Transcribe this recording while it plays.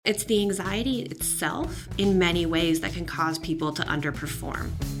It's the anxiety itself in many ways that can cause people to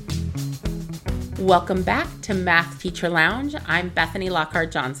underperform. Welcome back to Math Teacher Lounge. I'm Bethany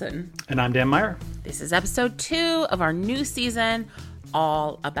Lockhart-Johnson. And I'm Dan Meyer. This is episode 2 of our new season,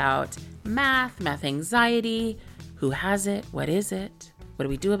 all about math anxiety. Who has it? What is it? What do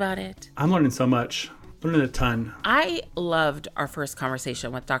we do about it? I'm learning so much. Learning a ton. I loved our first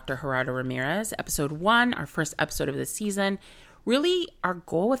conversation with Dr. Gerardo Ramirez, episode 1, our first episode of the season. Really, our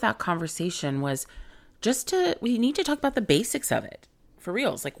goal with that conversation was we need to talk about the basics of it. For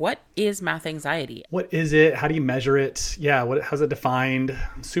reals, like, what is math anxiety? What is it? How do you measure it? Yeah, how's it defined?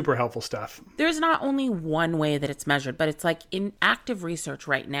 Super helpful stuff. There's not only one way that it's measured, but it's like in active research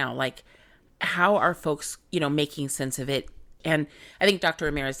right now, like how are folks, making sense of it? And I think Dr.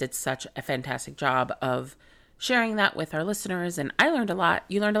 Ramirez did such a fantastic job of sharing that with our listeners. And I learned a lot.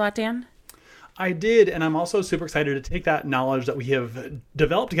 You learned a lot, Dan? I did, and I'm also super excited to take that knowledge that we have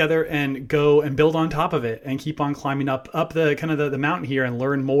developed together and go and build on top of it and keep on climbing up the kind of the mountain here and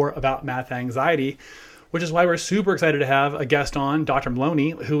learn more about math anxiety, which is why we're super excited to have a guest on, Dr. Maloney,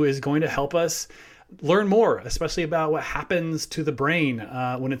 who is going to help us learn more, especially about what happens to the brain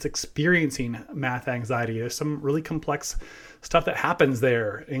when it's experiencing math anxiety. There's some really complex stuff that happens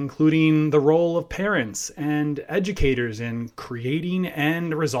there, including the role of parents and educators in creating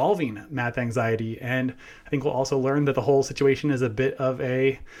and resolving math anxiety. And I think we'll also learn that the whole situation is a bit of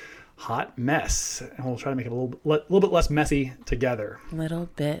a hot mess. And we'll try to make it a little bit less messy together. A little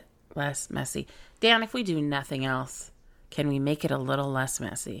bit less messy. Dan, if we do nothing else, can we make it a little less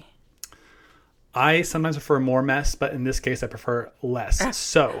messy? I sometimes prefer more mess, but in this case, I prefer less.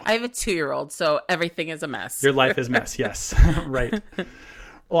 So I have a 2-year-old, so everything is a mess. Your life is mess. Yes. Right.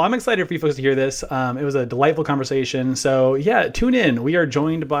 Well, I'm excited for you folks to hear this. It was a delightful conversation. So yeah, tune in. We are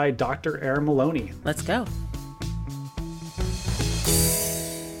joined by Dr. Erin Maloney. Let's go.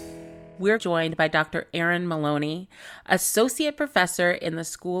 We're joined by Dr. Erin Maloney, Associate Professor in the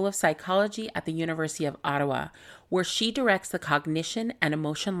School of Psychology at the University of Ottawa, where she directs the Cognition and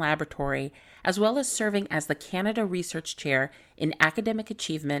Emotion Laboratory, as well as serving as the Canada Research Chair in Academic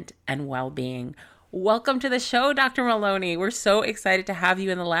Achievement and Well-Being. Welcome to the show, Dr. Maloney. We're so excited to have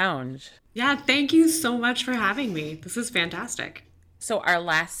you in the lounge. Yeah, thank you so much for having me. This is fantastic. So our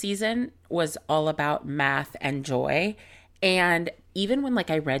last season was all about math and joy. And even when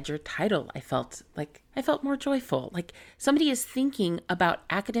I read your title, I felt more joyful. Like somebody is thinking about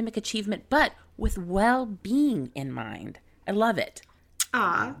academic achievement, but with well-being in mind. I love it.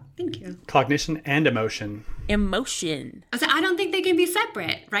 Ah, thank you. Cognition and emotion. Emotion. I don't think they can be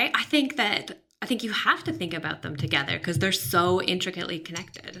separate, right? I think you have to think about them together because they're so intricately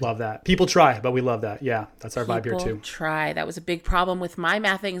connected. Love that. People try, but we love that. Yeah, that's our vibe here too. People try. That was a big problem with my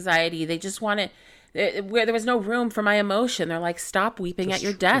math anxiety. They just wanted, where there was no room for my emotion. They're like, stop weeping just at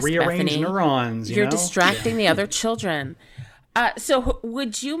your desk, rearrange Bethany. Neurons. You're distracting the other children. So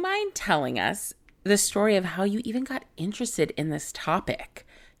would you mind telling us the story of how you even got interested in this topic?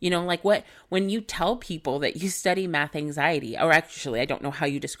 When you tell people that you study math anxiety, or actually, I don't know how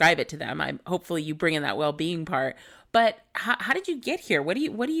you describe it to them. Hopefully you bring in that well-being part, but how did you get here? What do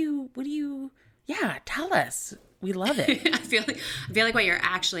you, tell us. We love it. I feel like what you're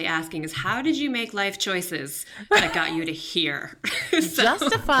actually asking is, how did you make life choices that got you to here?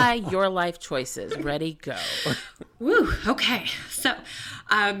 Justify your life choices. Ready, go. Woo. Okay. So,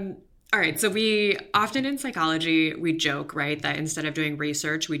 all right. So we often in psychology, we joke, right, that instead of doing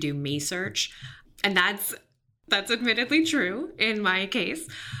research, we do me search. And that's admittedly true in my case.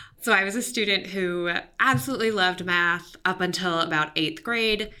 So I was a student who absolutely loved math up until about 8th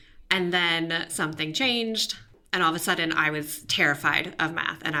grade. And then something changed. And all of a sudden, I was terrified of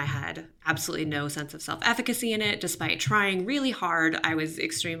math, and I had absolutely no sense of self-efficacy in it. Despite trying really hard, I was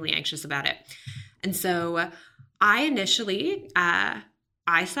extremely anxious about it. And so I initially,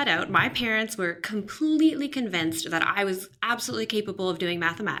 I set out, my parents were completely convinced that I was absolutely capable of doing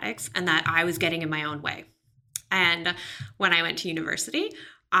mathematics and that I was getting in my own way. And when I went to university,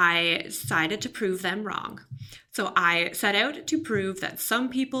 I decided to prove them wrong. So I set out to prove that some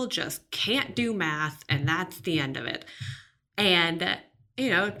people just can't do math, and that's the end of it. And,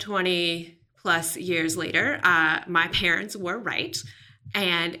 20 plus years later, my parents were right.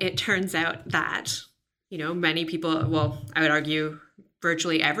 And it turns out that, many people, well, I would argue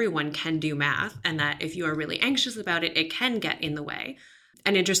virtually everyone can do math, and that if you are really anxious about it, it can get in the way.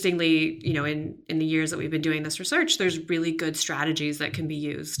 And interestingly, in the years that we've been doing this research, there's really good strategies that can be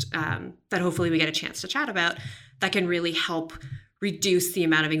used that hopefully we get a chance to chat about that can really help reduce the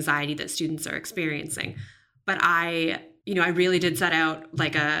amount of anxiety that students are experiencing. But I really did set out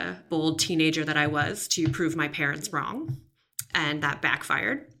like a bold teenager that I was to prove my parents wrong, and that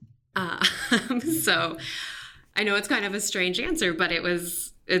backfired. So I know it's kind of a strange answer, but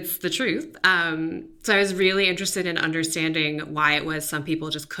it's the truth. So I was really interested in understanding why it was some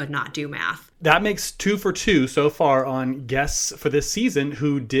people just could not do math. That makes 2 for 2 so far on guests for this season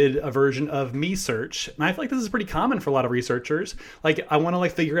who did a version of Me Search. And I feel like this is pretty common for a lot of researchers. Like, I want to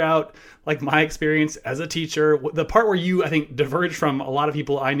figure out my experience as a teacher. The part where you, I think, diverge from a lot of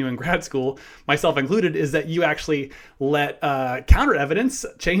people I knew in grad school, myself included, is that you actually let counter evidence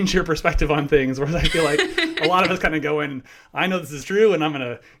change your perspective on things. Whereas I feel like a lot of us kind of go in, I know this is true, and I'm going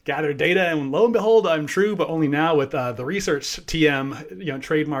to gather data, and lo and behold, I'm true, but only now with the research TM,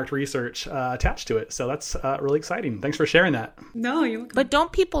 trademarked research attached to it. So that's really exciting. Thanks for sharing that. No, you're welcome. But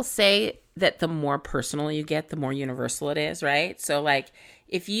don't people say that the more personal you get, the more universal it is, right? So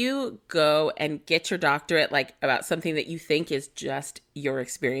if you go and get your doctorate about something that you think is just your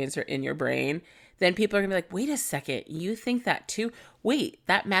experience or in your brain, then people are gonna be like, wait a second, you think that too? Wait,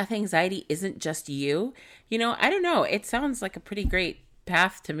 that math anxiety isn't just you? I don't know. It sounds like a pretty great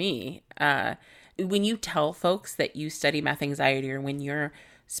path to me. When you tell folks that you study math anxiety, or when you're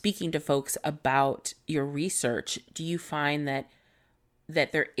speaking to folks about your research, do you find that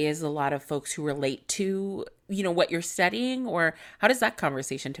there is a lot of folks who relate to, what you're studying, or how does that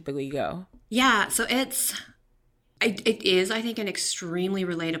conversation typically go? Yeah, so it is, I think, an extremely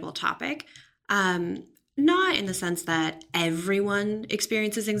relatable topic. Not in the sense that everyone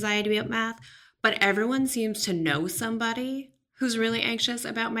experiences anxiety about math, but everyone seems to know somebody who's really anxious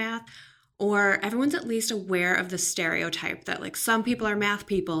about math, or everyone's at least aware of the stereotype that some people are math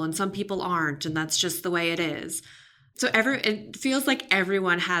people and some people aren't, and that's just the way it is. So it feels like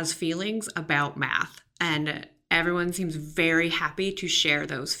everyone has feelings about math, and everyone seems very happy to share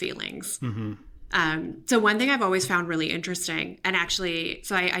those feelings. Mm-hmm. So one thing I've always found really interesting, and actually,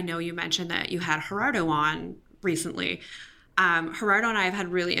 so I know you mentioned that you had Gerardo on recently. Gerardo and I have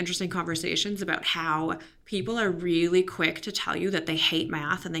had really interesting conversations about how people are really quick to tell you that they hate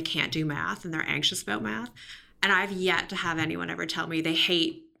math and they can't do math and they're anxious about math. And I've yet to have anyone ever tell me they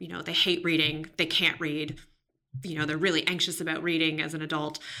hate reading, they can't read, they're really anxious about reading as an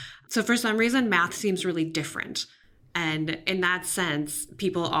adult. So for some reason, math seems really different. And in that sense,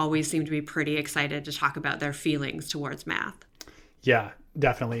 people always seem to be pretty excited to talk about their feelings towards math. Yeah,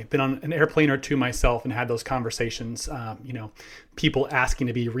 definitely. Been on an airplane or two myself and had those conversations. People asking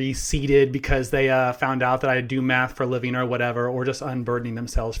to be reseated because they found out that I do math for a living or whatever, or just unburdening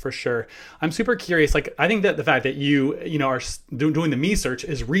themselves, for sure. I'm super curious. I think that the fact that you are doing the Me Search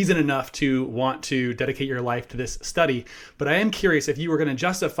is reason enough to want to dedicate your life to this study. But I am curious, if you were going to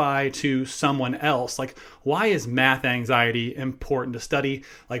justify to someone else, why is math anxiety important to study?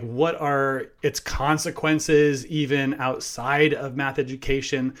 What are its consequences even outside of math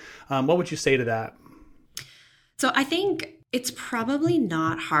education? What would you say to that? So I think it's probably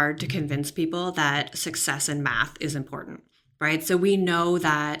not hard to convince people that success in math is important, right? So we know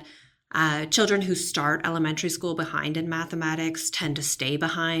that children who start elementary school behind in mathematics tend to stay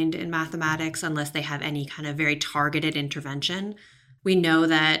behind in mathematics unless they have any kind of very targeted intervention. We know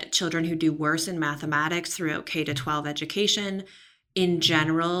that children who do worse in mathematics throughout K-12 education in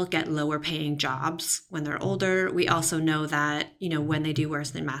general get lower paying jobs when they're older. We also know that, when they do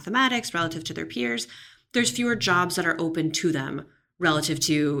worse in mathematics relative to their peers, there's fewer jobs that are open to them relative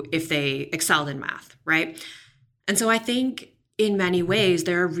to if they excelled in math, right? And so I think in many ways,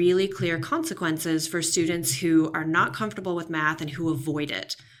 there are really clear consequences for students who are not comfortable with math and who avoid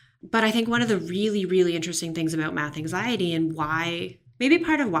it. But I think one of the really, really interesting things about math anxiety, and maybe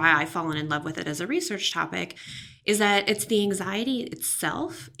part of why I've fallen in love with it as a research topic, is that it's the anxiety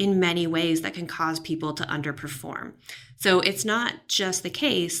itself in many ways that can cause people to underperform. So it's not just the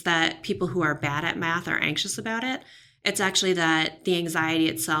case that people who are bad at math are anxious about it. It's actually that the anxiety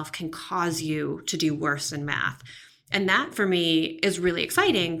itself can cause you to do worse in math. And that for me is really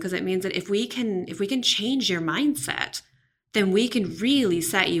exciting, because it means that if we can change your mindset, then we can really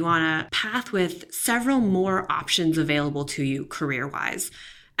set you on a path with several more options available to you career-wise.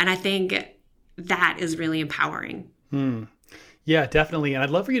 And I think that is really empowering. Yeah, definitely. And I'd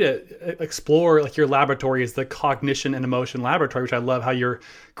love for you to explore your laboratory is the cognition and emotion laboratory, which I love how you're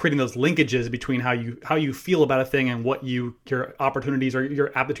creating those linkages between how you feel about a thing and what your opportunities or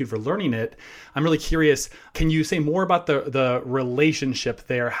your aptitude for learning it. I'm really curious, can you say more about the relationship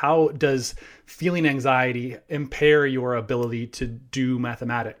there? How does feeling anxiety impair your ability to do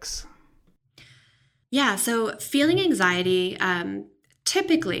mathematics? Yeah, so feeling anxiety,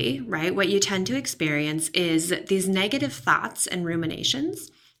 typically, right, what you tend to experience is these negative thoughts and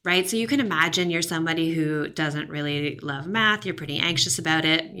ruminations, right? So you can imagine you're somebody who doesn't really love math. You're pretty anxious about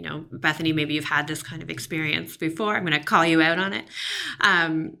it. Bethany, maybe you've had this kind of experience before. I'm going to call you out on it.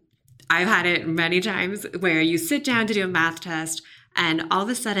 I've had it many times where you sit down to do a math test and all of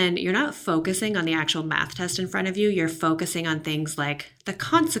a sudden you're not focusing on the actual math test in front of you. You're focusing on things like the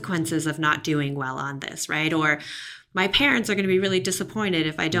consequences of not doing well on this, right? Or my parents are going to be really disappointed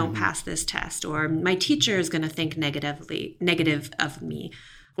if I don't pass this test, or my teacher is going to think negative of me.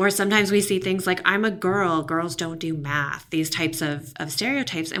 Or sometimes we see things like, I'm a girl, girls don't do math, these types of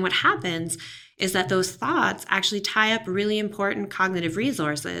stereotypes. And what happens is that those thoughts actually tie up really important cognitive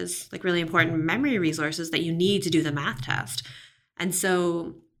resources, like really important memory resources that you need to do the math test. And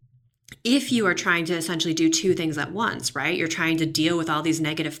so if you are trying to essentially do two things at once, right? You're trying to deal with all these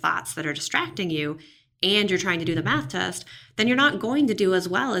negative thoughts that are distracting you, and you're trying to do the math test, then you're not going to do as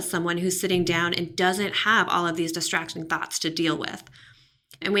well as someone who's sitting down and doesn't have all of these distracting thoughts to deal with.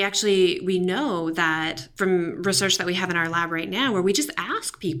 And we know that from research that we have in our lab right now, where we just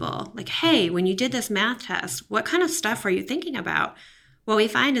ask people like, hey, when you did this math test, what kind of stuff are you thinking about? What we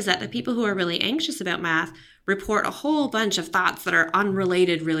find is that the people who are really anxious about math report a whole bunch of thoughts that are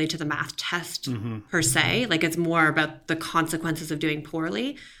unrelated really to the math test per se. Like it's more about the consequences of doing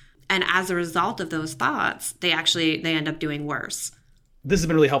poorly. And as a result of those thoughts, they end up doing worse. This has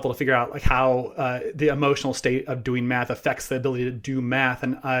been really helpful to figure out like how the emotional state of doing math affects the ability to do math.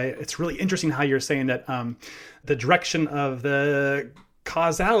 And it's really interesting how you're saying that the direction of the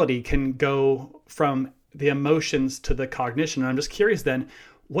causality can go from the emotions to the cognition. And I'm just curious then,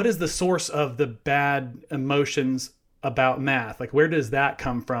 what is the source of the bad emotions about math? Like, where does that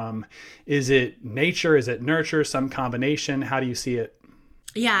come from? Is it nature? Is it nurture? Some combination? How do you see it?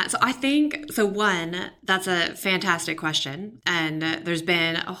 Yeah, so I think, one, that's a fantastic question. And there's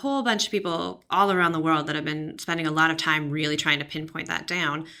been a whole bunch of people all around the world that have been spending a lot of time really trying to pinpoint that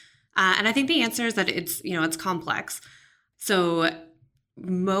down. And I think the answer is that it's complex. So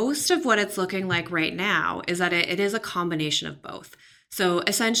most of what it's looking like right now is that it is a combination of both. So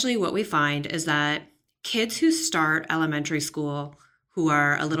essentially what we find is that kids who start elementary school who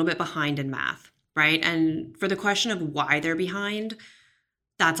are a little bit behind in math, right? And for the question of why they're behind,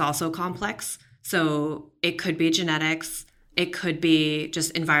 that's also complex. So it could be genetics. It could be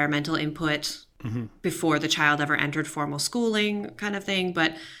just environmental input before the child ever entered formal schooling kind of thing.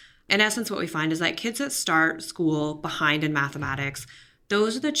 But in essence, what we find is that kids that start school behind in mathematics,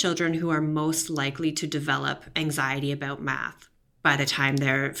 those are the children who are most likely to develop anxiety about math by the time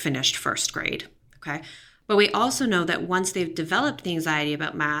they're finished first grade, okay? But we also know that once they've developed the anxiety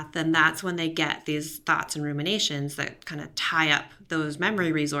about math, then that's when they get these thoughts and ruminations that kind of tie up those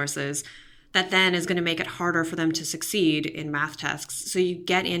memory resources that then is going to make it harder for them to succeed in math tests. So you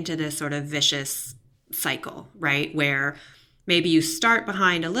get into this sort of vicious cycle, right? Where maybe you start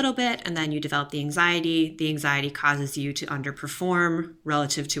behind a little bit and then you develop the anxiety. The anxiety causes you to underperform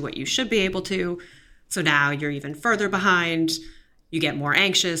relative to what you should be able to. So now you're even further behind. You get more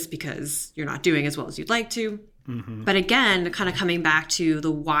anxious because you're not doing as well as you'd like to. But again, kind of coming back to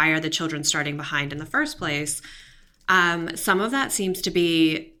the why are the children starting behind in the first place, some of that seems to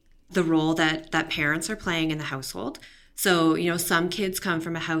be the role that parents are playing in the household. So, some kids come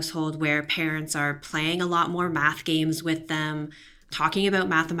from a household where parents are playing a lot more math games with them, talking about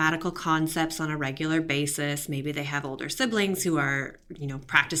mathematical concepts on a regular basis. Maybe they have older siblings who are,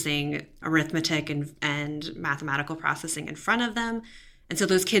 practicing arithmetic and mathematical processing in front of them. And so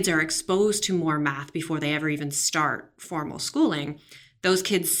those kids are exposed to more math before they ever even start formal schooling. Those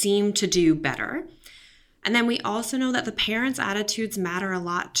kids seem to do better. And then we also know that the parents' attitudes matter a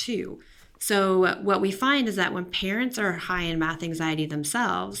lot too. So what we find is that when parents are high in math anxiety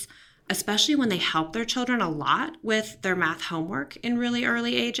themselves, especially when they help their children a lot with their math homework in really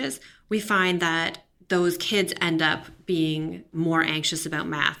early ages, we find that those kids end up being more anxious about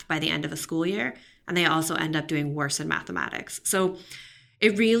math by the end of a school year, and they also end up doing worse in mathematics. So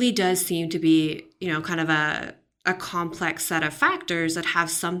it really does seem to be, kind of a complex set of factors that have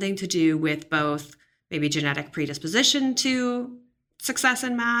something to do with both maybe genetic predisposition to success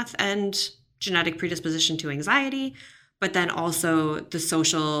in math and genetic predisposition to anxiety, but then also the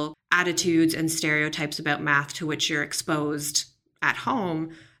social attitudes and stereotypes about math to which you're exposed at home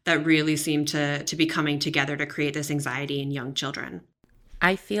that really seem to be coming together to create this anxiety in young children.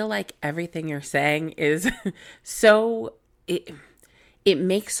 I feel like everything you're saying is it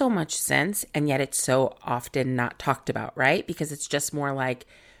makes so much sense, and yet it's so often not talked about, right? Because it's just more like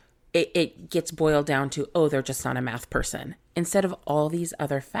it gets boiled down to, oh, they're just not a math person, instead of all these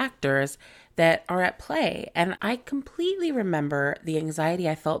other factors that are at play. And I completely remember the anxiety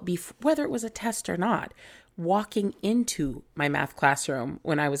I felt whether it was a test or not, walking into my math classroom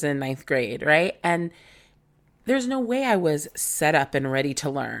when I was in 9th grade, right? And there's no way I was set up and ready to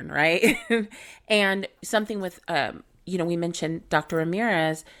learn, right? And something with, we mentioned Dr.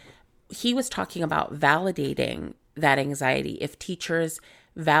 Ramirez, he was talking about validating that anxiety. If teachers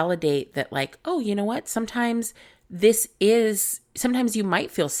validate that, like, oh, you know what, sometimes you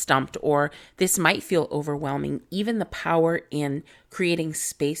might feel stumped, or this might feel overwhelming, even the power in creating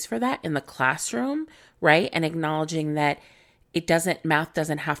space for that in the classroom, right? And acknowledging that math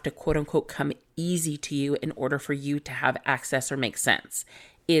doesn't have to quote unquote come easy to you in order for you to have access or make sense,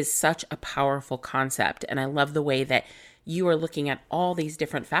 is such a powerful concept. And I love the way that you are looking at all these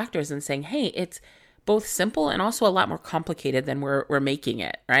different factors and saying, hey, it's both simple and also a lot more complicated than we're making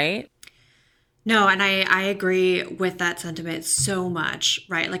it, right? No, and I agree with that sentiment so much,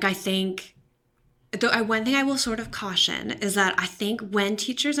 right? Like, I think one thing I will sort of caution is that I think when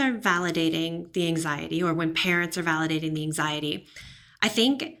teachers are validating the anxiety, or when parents are validating the anxiety, I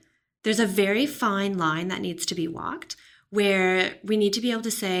think there's a very fine line that needs to be walked, where we need to be able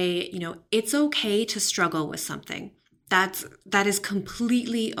to say, you know, it's okay to struggle with something. That is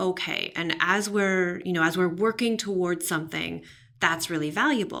completely okay. And as we're working towards something, that's really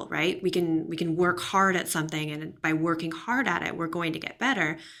valuable, right? We can work hard at something, and by working hard at it, we're going to get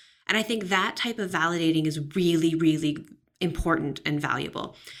better. And I think that type of validating is really, really important and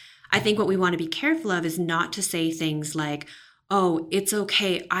valuable. I think what we want to be careful of is not to say things like, oh, it's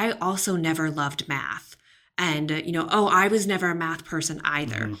okay, I also never loved math. And, oh, I was never a math person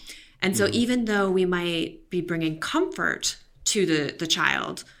either. Mm-hmm. And so even though we might be bringing comfort to the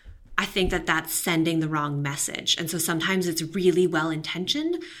child, I think that that's sending the wrong message. And so sometimes it's really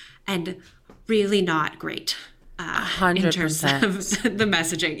well-intentioned and really not great 100%. In terms of the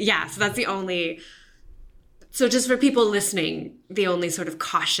messaging. Yeah, so that's so just for people listening, the only sort of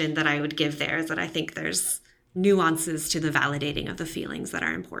caution that I would give there is that I think there's nuances to the validating of the feelings that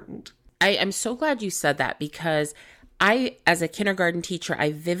are important. I'm so glad you said that, because I, as a kindergarten teacher,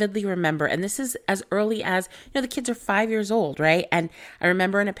 I vividly remember, and this is as early as, the kids are 5 years old, right? And I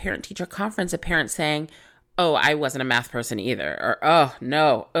remember in a parent-teacher conference, a parent saying, oh, I wasn't a math person either, or, oh,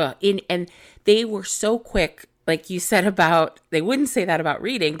 no. And they were so quick, like you said they wouldn't say that about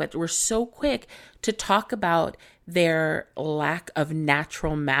reading, but were so quick to talk about their lack of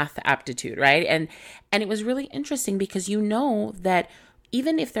natural math aptitude, right? And it was really interesting, because that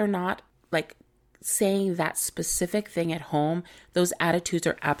even if they're not like saying that specific thing at home, those attitudes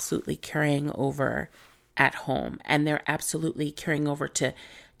are absolutely carrying over at home, and they're absolutely carrying over to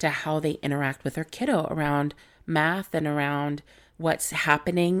how they interact with their kiddo around math and around what's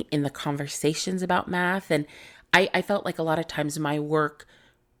happening in the conversations about math. And I felt like a lot of times my work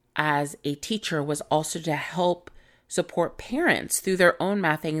as a teacher was also to help support parents through their own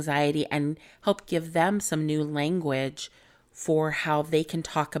math anxiety and help give them some new language for how they can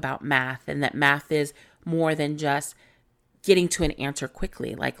talk about math, and that math is more than just getting to an answer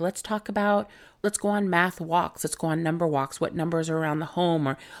quickly. Like, let's go on math walks. Let's go on number walks. What numbers are around the home?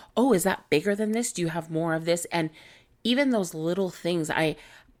 Or, oh, is that bigger than this? Do you have more of this? And even those little things,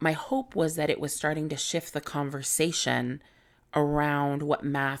 my hope was that it was starting to shift the conversation around what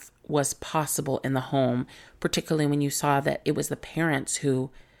math was possible in the home, particularly when you saw that it was the parents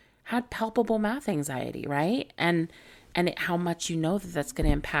who had palpable math anxiety, right? And how much that's going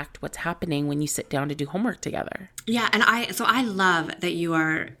to impact what's happening when you sit down to do homework together. Yeah, and I love that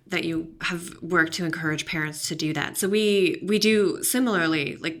you have worked to encourage parents to do that. So we do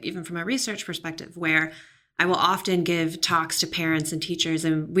similarly, like even from a research perspective, where I will often give talks to parents and teachers,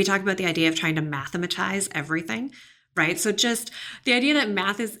 and we talk about the idea of trying to mathematize everything, right? So just the idea that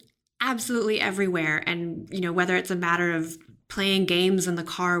math is absolutely everywhere, and whether it's a matter of playing games in the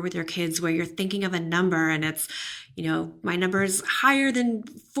car with your kids where you're thinking of a number and it's, my number is higher than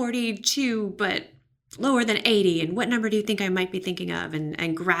 42, but lower than 80. And what number do you think I might be thinking of?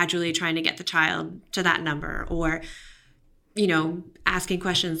 And gradually trying to get the child to that number. Or, asking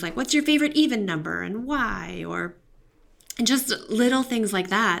questions like, what's your favorite even number and why? And just little things like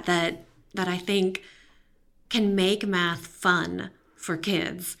that I think can make math fun for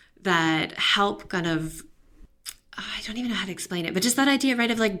kids, that help kind of, I don't even know how to explain it, but just that idea,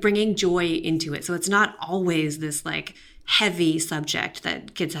 right, of like bringing joy into it. So it's not always this like heavy subject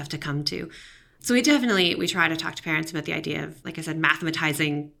that kids have to come to. So we try to talk to parents about the idea of, like I said,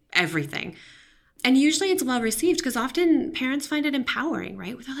 mathematizing everything. And usually it's well received, because often parents find it empowering,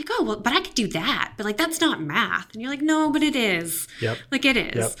 right? They're like, oh, well, but I could do that. But like, that's not math. And you're like, no, but it is. Yep. Like it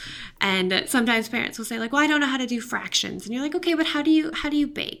is. Yep. And sometimes parents will say like, well, I don't know how to do fractions. And you're like, okay, but how do you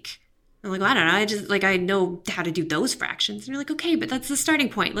bake? I'm like, well, I don't know. I know how to do those fractions. And you're like, okay, but that's the starting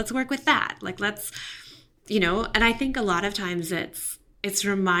point. Let's work with that. Like, let's, and I think a lot of times it's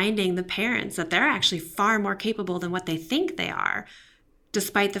reminding the parents that they're actually far more capable than what they think they are,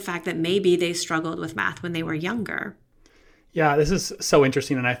 despite the fact that maybe they struggled with math when they were younger. Yeah, this is so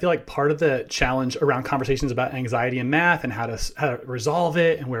interesting. And I feel like part of the challenge around conversations about anxiety and math and how to resolve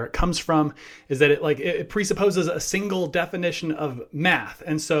it and where it comes from is that it presupposes a single definition of math.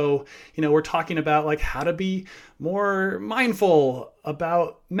 And so, we're talking about like how to be more mindful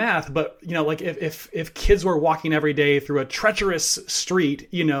about math. But, if kids were walking every day through a treacherous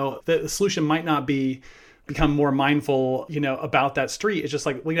street, the solution might not be become more mindful, about that street. It's just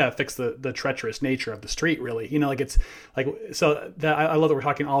like, we gotta fix the treacherous nature of the street, really. It's like, so that I love that we're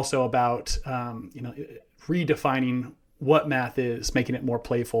talking also about, redefining what math is, making it more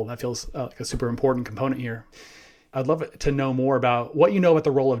playful. That feels like a super important component here. I'd love to know more about what you know about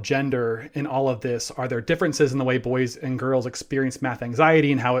the role of gender in all of this. Are there differences in the way boys and girls experience math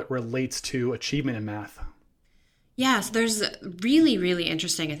anxiety and how it relates to achievement in math? Yeah, so there's really, really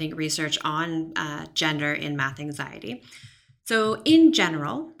interesting, I think, research on gender in math anxiety. So in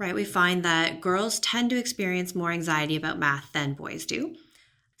general, right, we find that girls tend to experience more anxiety about math than boys do.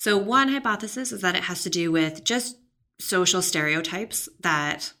 So one hypothesis is that it has to do with just social stereotypes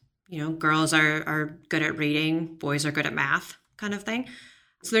that, girls are good at reading, boys are good at math kind of thing.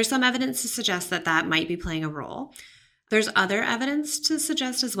 So there's some evidence to suggest that that might be playing a role. There's other evidence to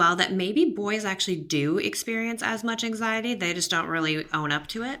suggest as well that maybe boys actually do experience as much anxiety. They just don't really own up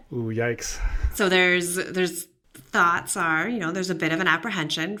to it. Ooh, yikes. So there's thoughts are, there's a bit of an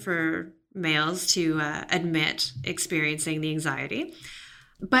apprehension for males to admit experiencing the anxiety.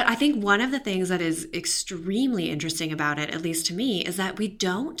 But I think one of the things that is extremely interesting about it, at least to me, is that we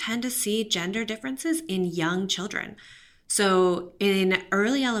don't tend to see gender differences in young children. So in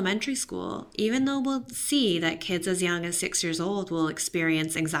early elementary school, even though we'll see that kids as young as 6 years old will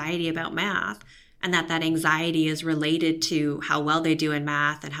experience anxiety about math, and that anxiety is related to how well they do in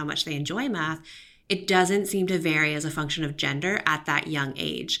math and how much they enjoy math, it doesn't seem to vary as a function of gender at that young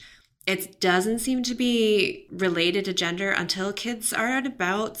age. It doesn't seem to be related to gender until kids are at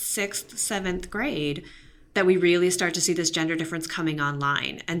about 6th, 7th grade that we really start to see this gender difference coming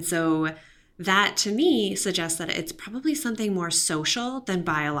online. And so that, to me, suggests that it's probably something more social than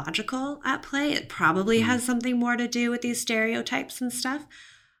biological at play. It probably has something more to do with these stereotypes and stuff.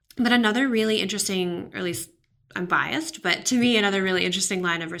 But another really interesting, or at least I'm biased, but to me, another really interesting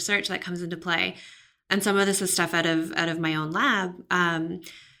line of research that comes into play, and some of this is stuff out of my own lab.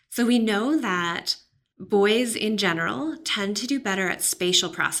 So we know that boys in general tend to do better at spatial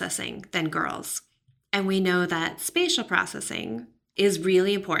processing than girls. And we know that spatial processing is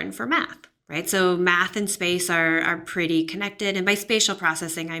really important for math. Right? So math and space are pretty connected. And by spatial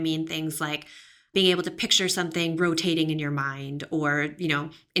processing, I mean things like being able to picture something rotating in your mind or,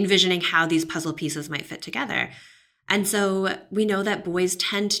 envisioning how these puzzle pieces might fit together. And so we know that boys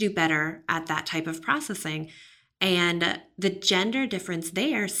tend to do better at that type of processing. And the gender difference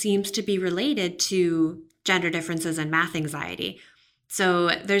there seems to be related to gender differences in math anxiety. So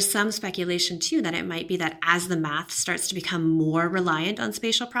there's some speculation, too, that it might be that as the math starts to become more reliant on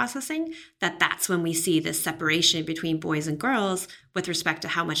spatial processing, that's when we see this separation between boys and girls with respect to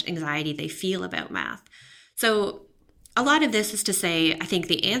how much anxiety they feel about math. So a lot of this is to say, I think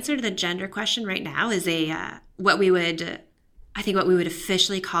the answer to the gender question right now is what we would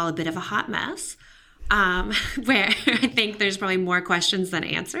officially call a bit of a hot mess. Where I think there's probably more questions than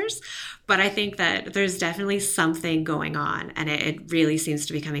answers. But I think that there's definitely something going on, and it really seems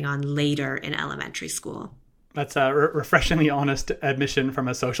to be coming on later in elementary school. That's a refreshingly honest admission from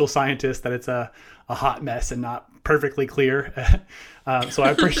a social scientist that it's a hot mess and not perfectly clear. So I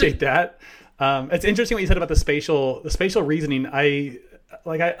appreciate that. It's interesting what you said about the spatial reasoning. I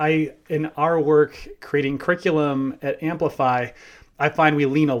in our work creating curriculum at Amplify, I find we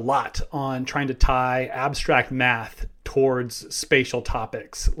lean a lot on trying to tie abstract math towards spatial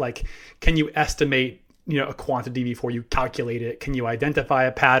topics. Like, can you estimate, a quantity before you calculate it? Can you identify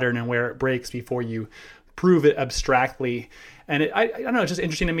a pattern and where it breaks before you prove it abstractly? And I don't know, it's just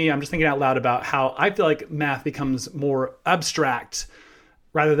interesting to me. I'm just thinking out loud about how I feel like math becomes more abstract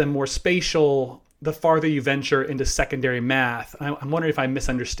rather than more spatial the farther you venture into secondary math. I'm wondering if I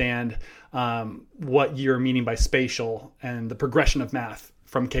misunderstand what you're meaning by spatial and the progression of math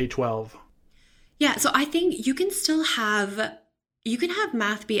from K-12. Yeah, so I think you can have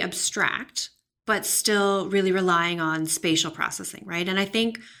math be abstract, but still really relying on spatial processing, right? And I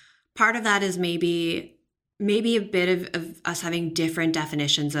think part of that is maybe a bit of us having different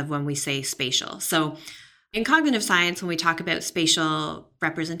definitions of when we say spatial. So in cognitive science, when we talk about spatial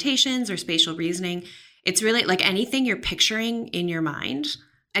representations or spatial reasoning, it's really like anything you're picturing in your mind.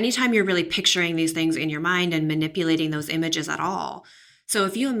 Anytime you're really picturing these things in your mind and manipulating those images at all. So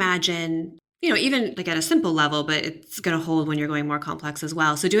if you imagine even like at a simple level, but it's going to hold when you're going more complex as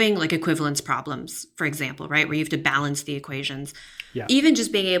well. So doing like equivalence problems, for example, right, where you have to balance the equations. Yeah. Even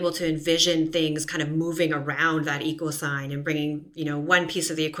just being able to envision things kind of moving around that equal sign and bringing, one piece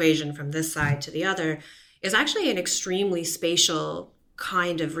of the equation from this side to the other is actually an extremely spatial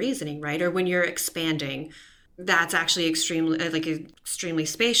kind of reasoning, right? Or when you're expanding, that's actually extremely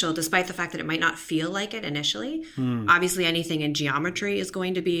spatial, despite the fact that it might not feel like it initially. Obviously, anything in geometry is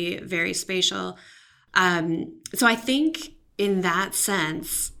going to be very spatial. So I think in that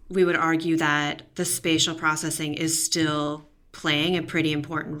sense, we would argue that the spatial processing is still playing a pretty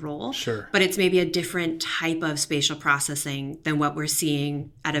important role. Sure. But it's maybe a different type of spatial processing than what we're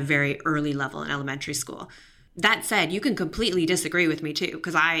seeing at a very early level in elementary school. That said, you can completely disagree with me too,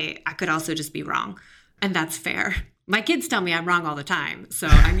 because I could also just be wrong. And that's fair. My kids tell me I'm wrong all the time. So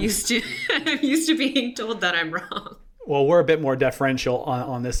I'm used to being told that I'm wrong. Well, we're a bit more deferential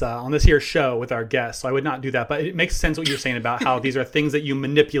on this here show with our guests, so I would not do that. But it makes sense what you're saying about how these are things that you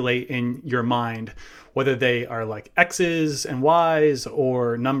manipulate in your mind, whether they are like X's and Y's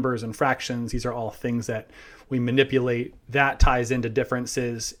or numbers and fractions. These are all things that we manipulate. That ties into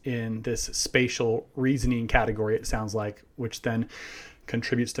differences in this spatial reasoning category, it sounds like, which then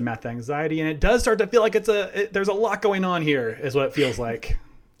contributes to math anxiety. And it does start to feel like there's a lot going on here, is what it feels like.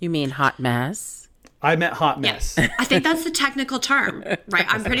 You mean hot mess? I meant hot mess. Yeah. I think that's the technical term, right?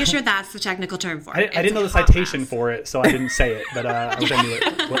 I'm pretty sure that's the technical term for it. I didn't know the citation for it, so I didn't say it, but I was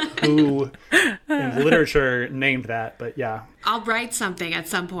into who in literature named that, but yeah. I'll write something at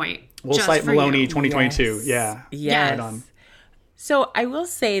some point. We'll cite Maloney 2022. Yes. Yeah. Yes. Right on. So I will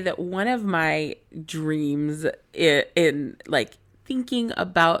say that one of my dreams in like thinking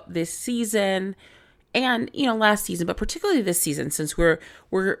about this season and, last season, but particularly this season, since we're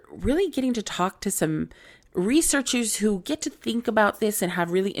really getting to talk to some researchers who get to think about this and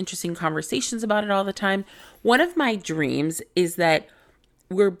have really interesting conversations about it all the time. One of my dreams is that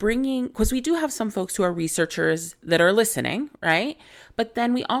we're bringing, because we do have some folks who are researchers that are listening, right? But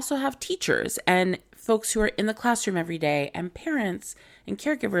then we also have teachers and folks who are in the classroom every day and parents and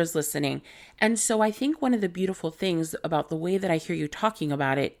caregivers listening. And so I think one of the beautiful things about the way that I hear you talking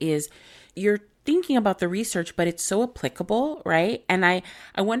about it is you're thinking about the research, but it's so applicable, right? And I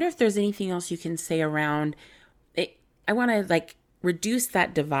wonder if there's anything else you can say around it. I want to like reduce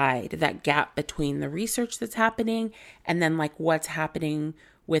that divide, that gap between the research that's happening and then like what's happening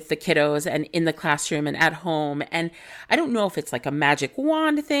with the kiddos and in the classroom and at home. And I don't know if it's like a magic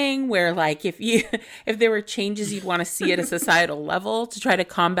wand thing where like if there were changes you'd want to see at a societal level to try to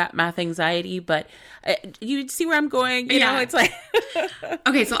combat math anxiety, but you'd see where I'm going, you know, it's like.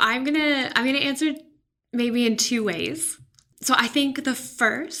 Okay, so I'm going to answer maybe in two ways. So I think the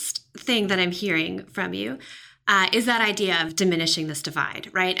first thing that I'm hearing from you is that idea of diminishing this divide,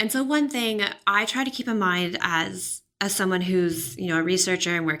 right? And so one thing I try to keep in mind as someone who's, a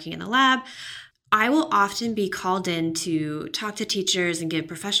researcher and working in the lab, I will often be called in to talk to teachers and give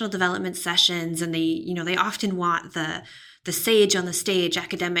professional development sessions. And they often want the sage on the stage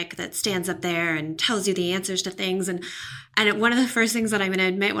academic that stands up there and tells you the answers to things. And one of the first things that I'm going to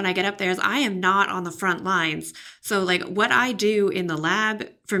admit when I get up there is I am not on the front lines. So like what I do in the lab,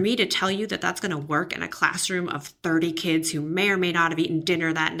 for me to tell you that that's going to work in a classroom of 30 kids who may or may not have eaten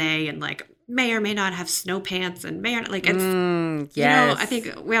dinner that day and like may or may not have snow pants and may or like it's, yes. I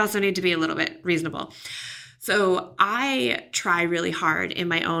think we also need to be a little bit reasonable. So I try really hard in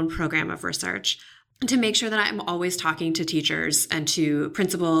my own program of research to make sure that I'm always talking to teachers and to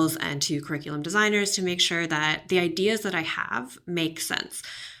principals and to curriculum designers to make sure that the ideas that I have make sense.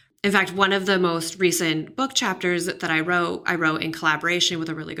 In fact, one of the most recent book chapters that I wrote in collaboration with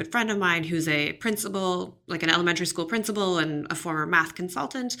a really good friend of mine who's a principal, like an elementary school principal and a former math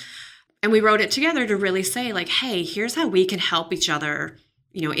consultant. And we wrote it together to really say like, hey, here's how we can help each other,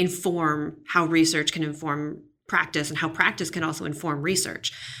 inform how research can inform practice and how practice can also inform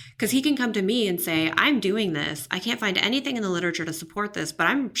research. Because he can come to me and say, I'm doing this. I can't find anything in the literature to support this, but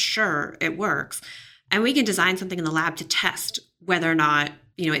I'm sure it works. And we can design something in the lab to test whether or not,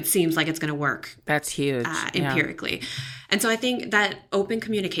 it seems like it's going to work. That's huge. Empirically. Yeah. And so I think that open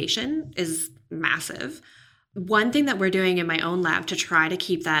communication is massive. One thing that we're doing in my own lab to try to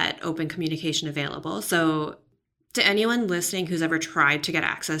keep that open communication available. So to anyone listening who's ever tried to get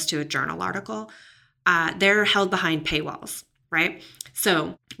access to a journal article, they're held behind paywalls, right?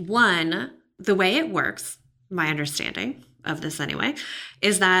 So one, the way it works, my understanding of this anyway,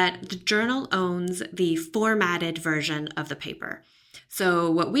 is that the journal owns the formatted version of the paper.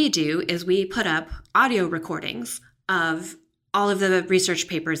 So what we do is we put up audio recordings of all of the research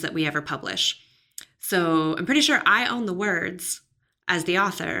papers that we ever publish. So I'm pretty sure I own the words, as the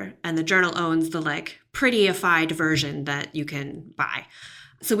author, and the journal owns the like prettyified version that you can buy.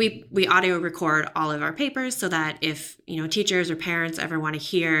 So we audio record all of our papers so that if, teachers or parents ever want to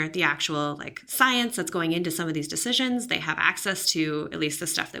hear the actual like science that's going into some of these decisions, they have access to at least the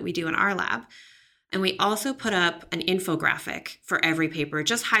stuff that we do in our lab. And we also put up an infographic for every paper,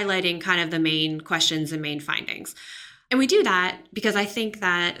 just highlighting kind of the main questions and main findings. And we do that because I think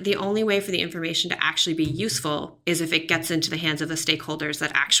that the only way for the information to actually be useful is if it gets into the hands of the stakeholders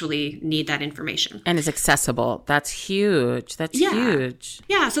that actually need that information. And is accessible. That's huge. That's huge.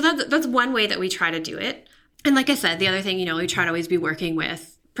 Yeah, so that's one way that we try to do it. And like I said, the other thing, we try to always be working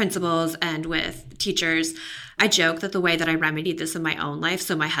with principals and with teachers. I joke that the way that I remedied this in my own life,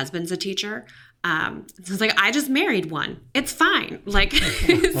 so my husband's a teacher. So it's like, I just married one. It's fine. Like,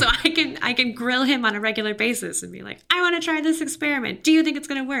 so I can grill him on a regular basis and be like, I want to try this experiment. Do you think it's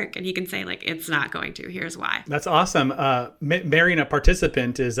going to work? And he can say like, it's not going to. Here's why. That's awesome. Marrying a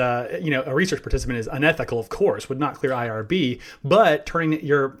participant is, a research participant is unethical, of course, would not clear IRB, but turning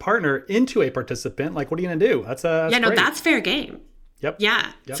your partner into a participant, like, what are you going to do? That's great. That's fair game. Yep.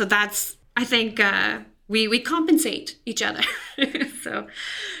 Yeah. Yep. So that's, I think, we compensate each other. So,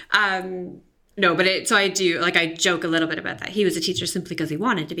 no, but so I do, like, I joke a little bit about that. He was a teacher simply because he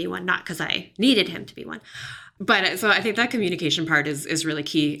wanted to be one, not because I needed him to be one. But so I think that communication part is really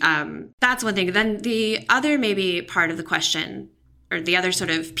key. That's one thing. Then the other maybe part of the question, or the other sort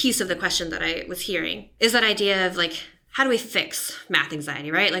of piece of the question that I was hearing, is that idea of like, how do we fix math anxiety,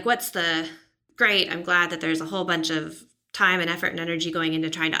 right? Like, great, I'm glad that there's a whole bunch of time and effort and energy going into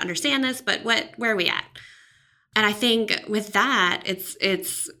trying to understand this, but where are we at? And I think with that,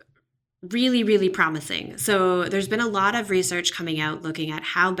 it's really, really promising. So there's been a lot of research coming out looking at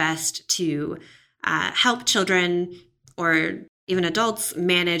how best to help children or even adults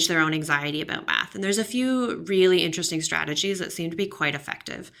manage their own anxiety about math. And there's a few really interesting strategies that seem to be quite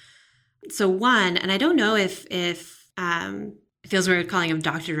effective. So one, and I don't know if it feels weird calling him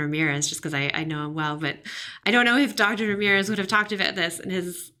Dr. Ramirez just because I know him well, but I don't know if Dr. Ramirez would have talked about this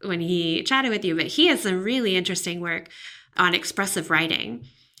when he chatted with you, but he has some really interesting work on expressive writing.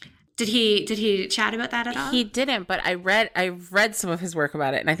 Did he chat about that at all? He didn't, but I read some of his work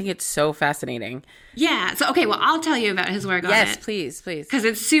about it, and I think it's so fascinating. Yeah. So, okay, well, I'll tell you about his work on it. Yes, please. Because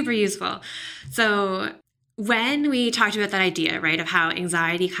it's super useful. So when we talked about that idea, right, of how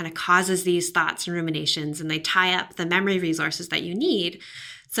anxiety kind of causes these thoughts and ruminations, and they tie up the memory resources that you need.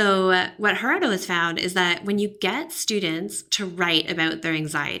 So what Gerardo has found is that when you get students to write about their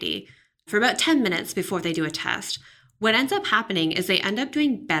anxiety for about 10 minutes before they do a test, what ends up happening is they end up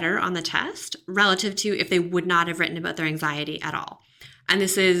doing better on the test relative to if they would not have written about their anxiety at all. And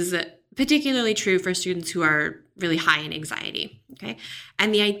this is particularly true for students who are really high in anxiety, okay?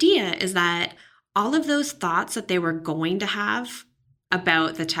 And the idea is that all of those thoughts that they were going to have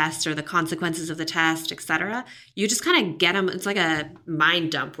about the test or the consequences of the test, etc., you just kind of get them. It's like a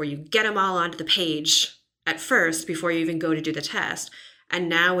mind dump where you get them all onto the page at first before you even go to do the test. And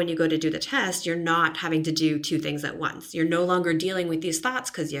now when you go to do the test, you're not having to do two things at once. You're no longer dealing with these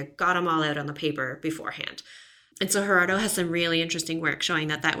thoughts because you got them all out on the paper beforehand. And so Gerardo has some really interesting work showing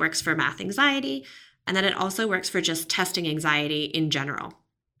that works for math anxiety, and that it also works for just testing anxiety in general.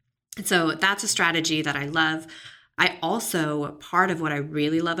 And so that's a strategy that I love. I also, part of what I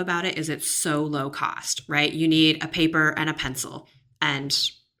really love about it is it's so low cost, right? You need a paper and a pencil, and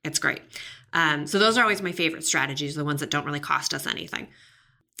it's great. So those are always my favorite strategies, the ones that don't really cost us anything.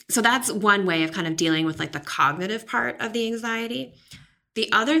 So that's one way of kind of dealing with like the cognitive part of the anxiety.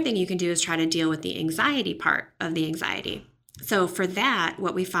 The other thing you can do is try to deal with the anxiety part of the anxiety. So for that,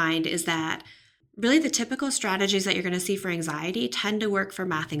 what we find is that really the typical strategies that you're going to see for anxiety tend to work for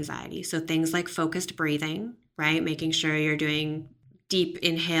math anxiety. So things like focused breathing, right? Making sure you're doing deep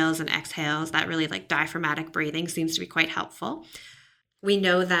inhales and exhales. That really like diaphragmatic breathing seems to be quite helpful. We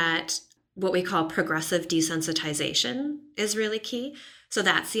know that what we call progressive desensitization is really key. So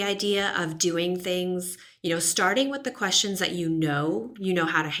that's the idea of doing things, starting with the questions that you know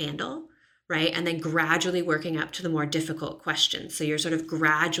how to handle, right? And then gradually working up to the more difficult questions. So you're sort of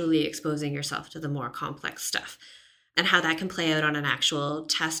gradually exposing yourself to the more complex stuff. And how that can play out on an actual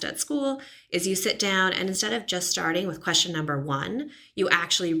test at school is you sit down and instead of just starting with question number 1, you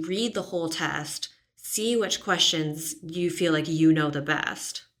actually read the whole test, see which questions you feel like you know the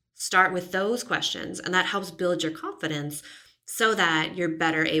best. Start with those questions, and that helps build your confidence so that you're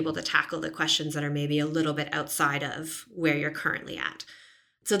better able to tackle the questions that are maybe a little bit outside of where you're currently at.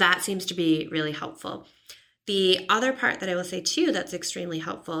 So that seems to be really helpful. The other part that I will say too that's extremely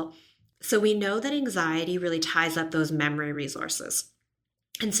helpful, so we know that anxiety really ties up those memory resources.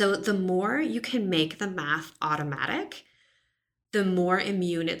 And so the more you can make the math automatic, the more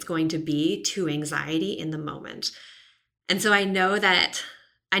immune it's going to be to anxiety in the moment. And so I know that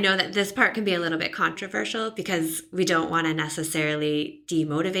this part can be a little bit controversial because we don't want to necessarily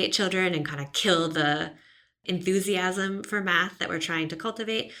demotivate children and kind of kill the enthusiasm for math that we're trying to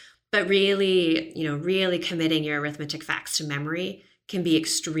cultivate. But really, really committing your arithmetic facts to memory can be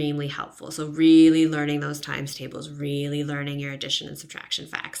extremely helpful. So really learning those times tables, really learning your addition and subtraction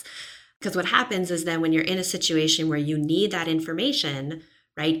facts. Because what happens is then when you're in a situation where you need that information,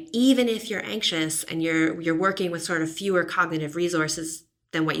 right, even if you're anxious and you're working with sort of fewer cognitive resources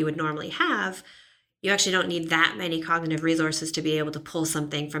than what you would normally have, you actually don't need that many cognitive resources to be able to pull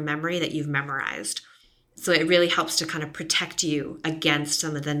something from memory that you've memorized. So it really helps to kind of protect you against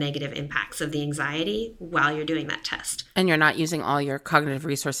some of the negative impacts of the anxiety while you're doing that test. And you're not using all your cognitive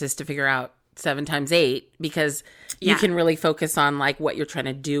resources to figure out 7 times 8 because you can really focus on like what you're trying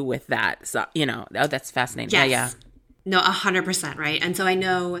to do with that. So, that's fascinating. Yes. Yeah. No, 100%, right? And so I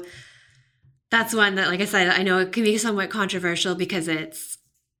know that's one that, like I said, I know it can be somewhat controversial because it's,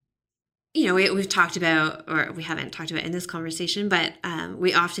 we've talked about, or we haven't talked about in this conversation, but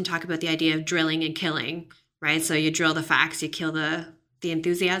we often talk about the idea of drilling and killing, right? So you drill the facts, you kill the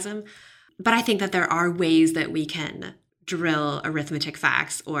enthusiasm. But I think that there are ways that we can drill arithmetic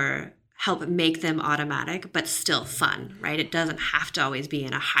facts or help make them automatic, but still fun, right? It doesn't have to always be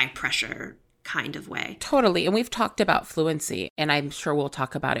in a high pressure kind of way. Totally. And we've talked about fluency, and I'm sure we'll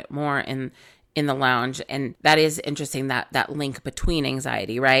talk about it more in the lounge. And that is interesting, that link between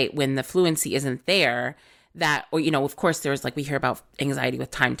anxiety, right? When the fluency isn't there, of course there's we hear about anxiety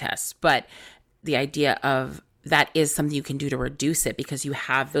with time tests, but the idea of that is something you can do to reduce it because you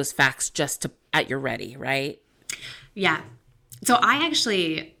have those facts just at your ready, right? Yeah. So I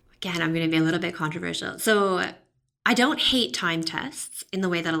actually, again, I'm going to be a little bit controversial. So I don't hate time tests in the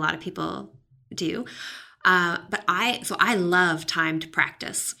way that a lot of people do. But I love timed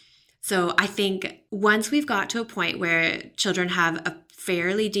practice. So I think once we've got to a point where children have a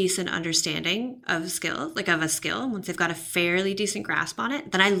fairly decent understanding of a skill, once they've got a fairly decent grasp on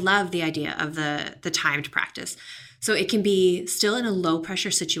it, then I love the idea of the timed practice. So it can be still in a low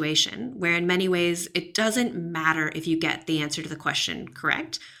pressure situation where in many ways it doesn't matter if you get the answer to the question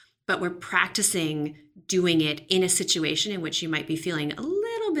correct, but we're practicing doing it in a situation in which you might be feeling a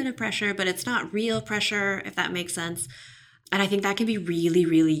little bit of pressure, but it's not real pressure, if that makes sense. And I think that can be really,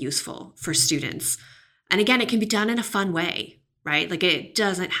 really useful for students. And again, it can be done in a fun way, right? It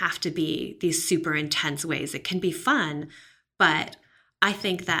doesn't have to be these super intense ways. It can be fun, but I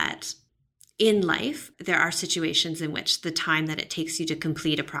think that in life, there are situations in which the time that it takes you to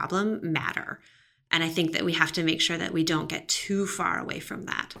complete a problem matter. And I think that we have to make sure that we don't get too far away from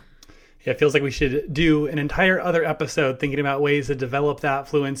that. Yeah, it feels like we should do an entire other episode thinking about ways to develop that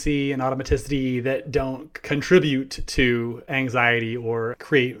fluency and automaticity that don't contribute to anxiety or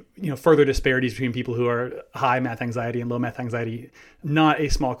create, further disparities between people who are high math anxiety and low math anxiety. Not a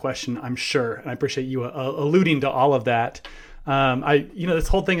small question, I'm sure. And I appreciate you alluding to all of that. This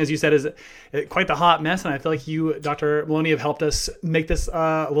whole thing, as you said, is quite the hot mess. And I feel like you, Dr. Maloney, have helped us make this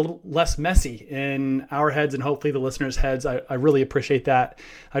a little less messy in our heads and hopefully the listeners' heads. I really appreciate that.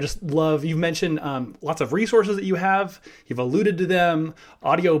 I just love, you've mentioned lots of resources that you have. You've alluded to them,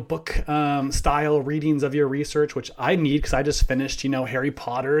 audiobook style readings of your research, which I need because I just finished, Harry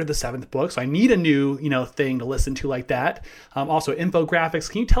Potter, the 7th book. So I need a new, thing to listen to like that. Also infographics.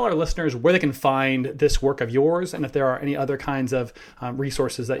 Can you tell our listeners where they can find this work of yours and if there are any other kinds of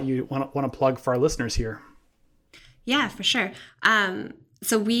resources that you want to plug for our listeners here? Yeah, for sure.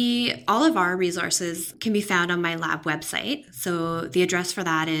 So all of our resources can be found on my lab website. So the address for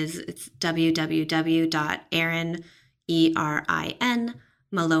that it's www.erin,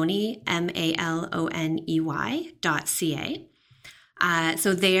 Maloney, MALONEY.ca.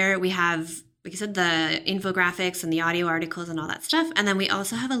 So there we have, like I said, the infographics and the audio articles and all that stuff. And then we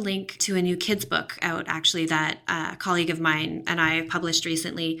also have a link to a new kids book out, actually, that a colleague of mine and I published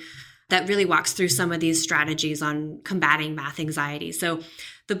recently that really walks through some of these strategies on combating math anxiety. So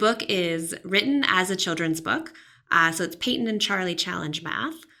the book is written as a children's book. So it's Peyton and Charlie Challenge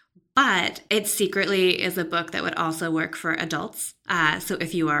Math, but it secretly is a book that would also work for adults. So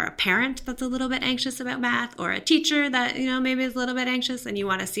if you are a parent that's a little bit anxious about math or a teacher that, maybe is a little bit anxious and you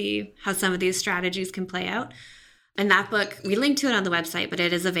want to see how some of these strategies can play out. And that book, we link to it on the website, but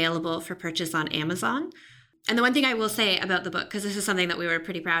it is available for purchase on Amazon. And the one thing I will say about the book, because this is something that we were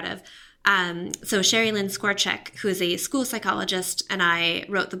pretty proud of. So Sherry Lynn Skorchek, who is a school psychologist, and I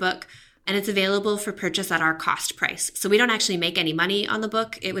wrote the book. and it's available for purchase at our cost price. So we don't actually make any money on the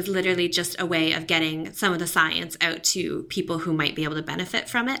book. It was literally just a way of getting some of the science out to people who might be able to benefit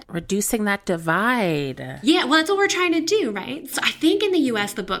from it. Reducing that divide. Yeah, well, that's what we're trying to do, right? So I think in the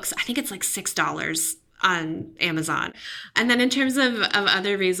US, the books, I think it's like $6 on Amazon. And then in terms of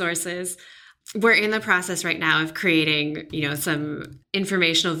other resources, we're in the process right now of creating, some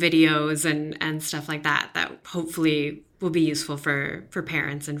informational videos and stuff like that hopefully will be useful for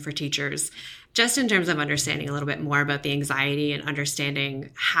parents and for teachers, just in terms of understanding a little bit more about the anxiety and understanding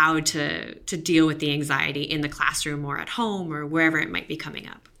how to deal with the anxiety in the classroom or at home or wherever it might be coming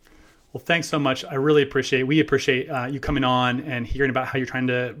up. Well, thanks so much. We appreciate you coming on and hearing about how you're trying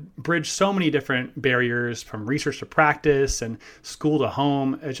to bridge so many different barriers from research to practice and school to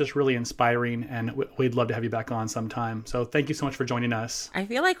home. It's just really inspiring, and we'd love to have you back on sometime. So thank you so much for joining us. I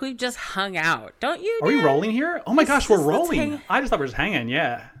feel like we've just hung out, don't you, Dan? Are we rolling here? Oh my gosh, we're rolling. I just thought we were just hanging.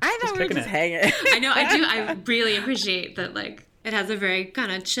 Yeah. I thought we were just hanging. I know, I do. I really appreciate that, it has a very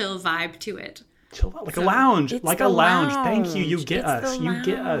kind of chill vibe to it. Chill out, like a lounge. Thank you. You get us.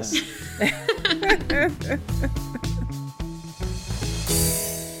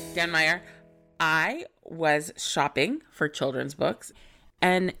 Dan Meyer, I was shopping for children's books,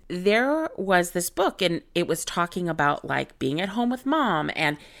 and there was this book, and it was talking about being at home with mom,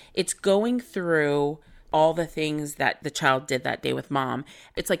 and it's going through all the things that the child did that day with mom.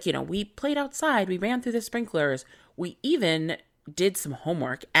 It's we played outside, we ran through the sprinklers, we even did some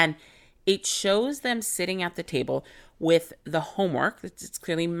homework, and it shows them sitting at the table with the homework. It's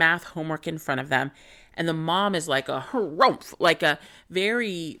clearly math homework in front of them. And the mom is like a harumph, like a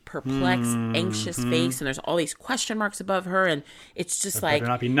very perplexed, anxious face. And there's all these question marks above her. And it's just there better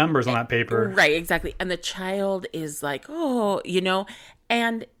not be numbers on that paper. Right, exactly. And the child is like, and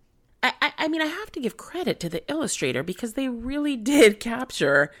I mean, I have to give credit to the illustrator because they really did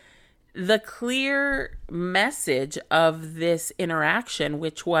capture the clear message of this interaction,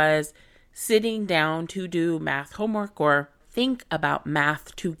 which was sitting down to do math homework or think about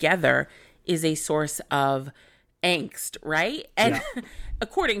math together is a source of angst, right? And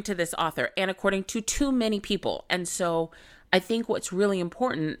according to this author and according to too many people. And so I think what's really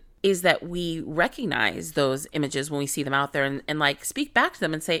important is that we recognize those images when we see them out there and speak back to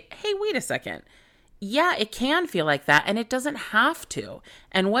them and say, hey, wait a second. Yeah, it can feel like that, and it doesn't have to.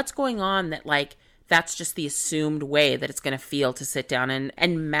 And what's going on that that's just the assumed way that it's going to feel to sit down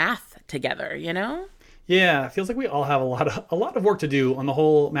and math together, Yeah, it feels like we all have a lot of work to do on the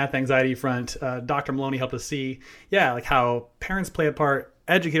whole math anxiety front. Dr. Maloney helped us see, how parents play a part,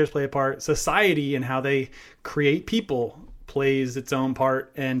 educators play a part, society and how they create people plays its own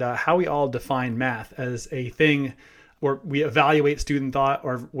part, and how we all define math as a thing where we evaluate student thought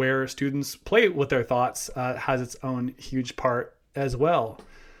or where students play with their thoughts has its own huge part as well.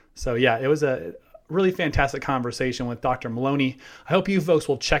 So it was a really fantastic conversation with Dr. Maloney. I hope you folks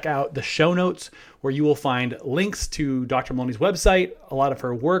will check out the show notes where you will find links to Dr. Maloney's website, a lot of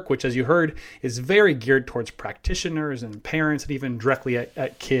her work, which as you heard is very geared towards practitioners and parents and even directly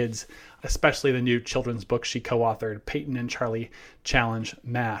at kids, especially the new children's book she co-authored, Peyton and Charlie Challenge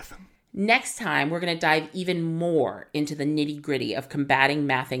Math. Next time, we're going to dive even more into the nitty-gritty of combating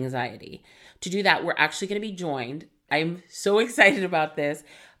math anxiety. To do that, we're actually going to be joined, I'm so excited about this,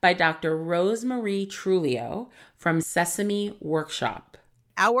 by Dr. Rosemarie Trulio from Sesame Workshop.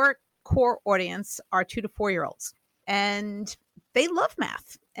 Our core audience are 2 to 4 year olds, and they love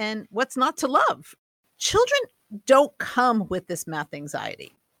math. And what's not to love? Children don't come with this math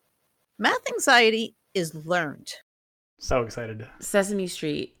anxiety. Math anxiety is learned. So excited. Sesame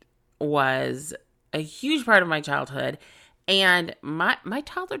Street was a huge part of my childhood, and my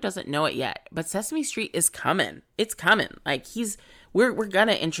toddler doesn't know it yet, but Sesame Street is coming. It's coming. We're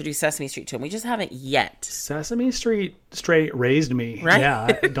gonna introduce Sesame Street to him. We just haven't yet. Sesame Street straight raised me. Right?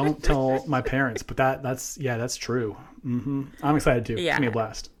 Yeah, I don't tell my parents, but that's true. Mm-hmm. I'm excited too. Yeah. It's gonna be a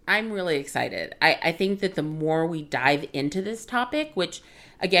blast. I'm really excited. I think that the more we dive into this topic, which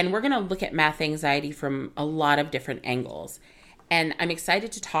again, we're gonna look at math anxiety from a lot of different angles. And I'm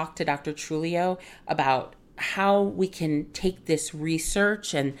excited to talk to Dr. Trulio about how we can take this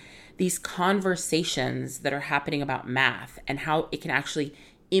research and these conversations that are happening about math and how it can actually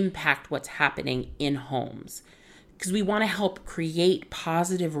impact what's happening in homes. Because we want to help create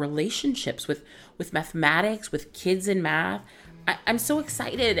positive relationships with mathematics, with kids in math. I'm so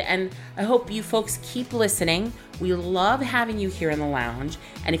excited, and I hope you folks keep listening. We love having you here in the lounge.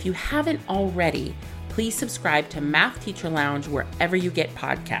 And if you haven't already, please subscribe to Math Teacher Lounge wherever you get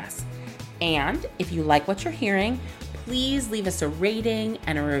podcasts. And if you like what you're hearing, please leave us a rating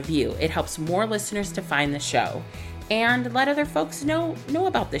and a review. It helps more listeners to find the show. and let other folks know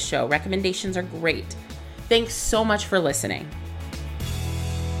about this show. Recommendations are great. Thanks so much for listening.